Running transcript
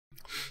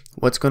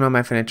What's going on,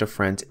 my financial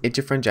friends? It's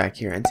your friend Jack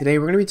here, and today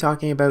we're going to be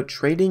talking about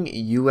trading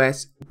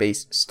US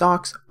based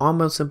stocks on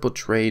Wealthsimple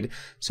Trade.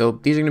 So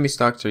these are going to be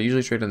stocks that are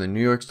usually traded on the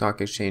New York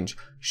Stock Exchange.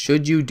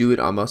 Should you do it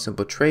on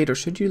Wealthsimple Trade, or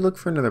should you look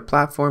for another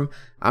platform?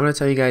 I'm going to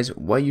tell you guys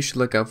what you should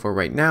look out for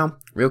right now,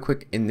 real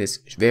quick, in this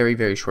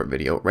very short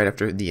video right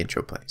after the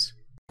intro plays.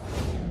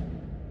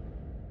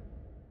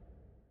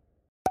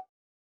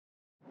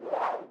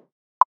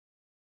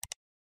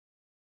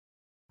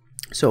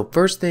 So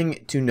first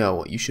thing to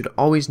know, you should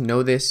always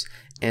know this,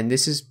 and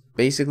this is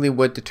basically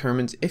what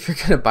determines if you're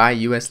going to buy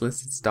US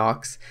listed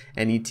stocks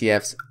and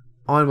ETFs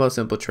on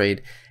Wealthsimple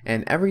Trade.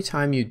 And every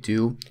time you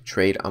do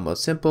trade on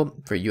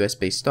Wealthsimple for US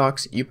based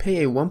stocks, you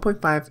pay a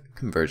 1.5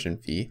 conversion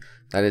fee.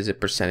 That is a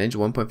percentage,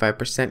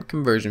 1.5%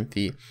 conversion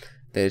fee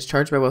that is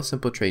charged by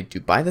Wealthsimple Trade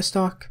to buy the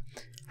stock.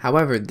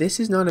 However, this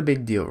is not a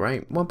big deal,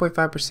 right?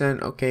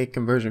 1.5%, okay,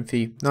 conversion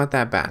fee, not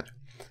that bad.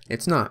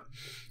 It's not.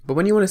 But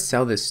when you want to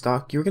sell this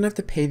stock, you're going to have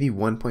to pay the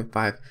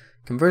 1.5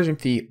 conversion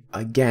fee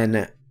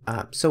again.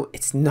 So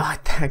it's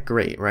not that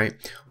great, right?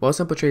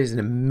 Wealthsimple Trade is an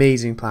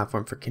amazing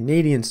platform for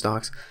Canadian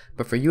stocks,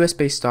 but for US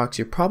based stocks,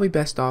 you're probably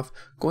best off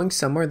going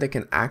somewhere that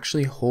can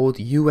actually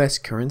hold US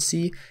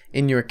currency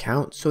in your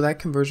account. So that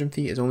conversion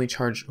fee is only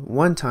charged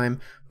one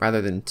time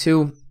rather than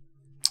two.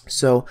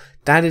 So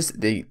that is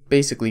the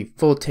basically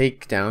full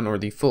takedown or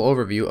the full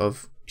overview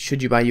of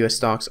should you buy US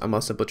stocks on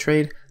Wealthsimple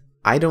Trade.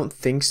 I don't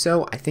think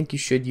so. I think you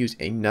should use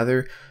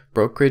another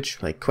brokerage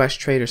like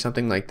Questrade or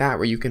something like that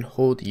where you can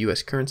hold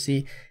US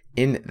currency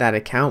in that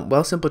account.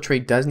 Wealthsimple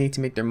Trade does need to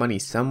make their money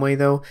some way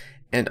though,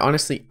 and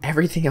honestly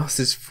everything else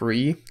is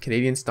free,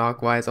 Canadian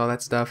stock wise, all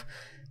that stuff.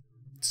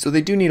 So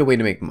they do need a way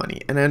to make money,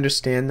 and I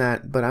understand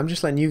that, but I'm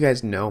just letting you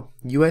guys know,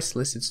 US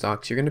listed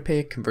stocks, you're going to pay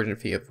a conversion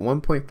fee of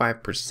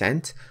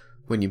 1.5%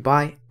 when you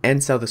buy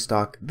and sell the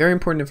stock. Very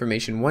important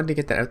information. Wanted to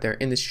get that out there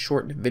in this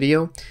short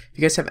video. If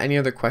you guys have any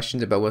other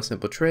questions about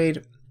Wealthsimple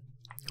Trade,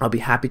 I'll be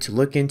happy to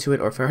look into it,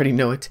 or if I already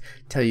know it,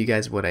 tell you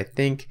guys what I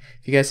think.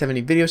 If you guys have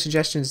any video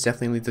suggestions,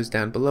 definitely leave those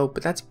down below.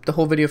 But that's the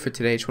whole video for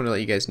today. I just want to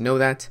let you guys know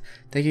that.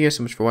 Thank you guys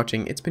so much for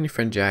watching. It's been your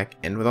friend Jack,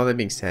 and with all that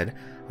being said,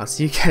 I'll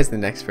see you guys in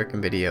the next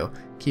freaking video.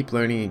 Keep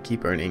learning and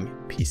keep earning.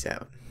 Peace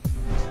out.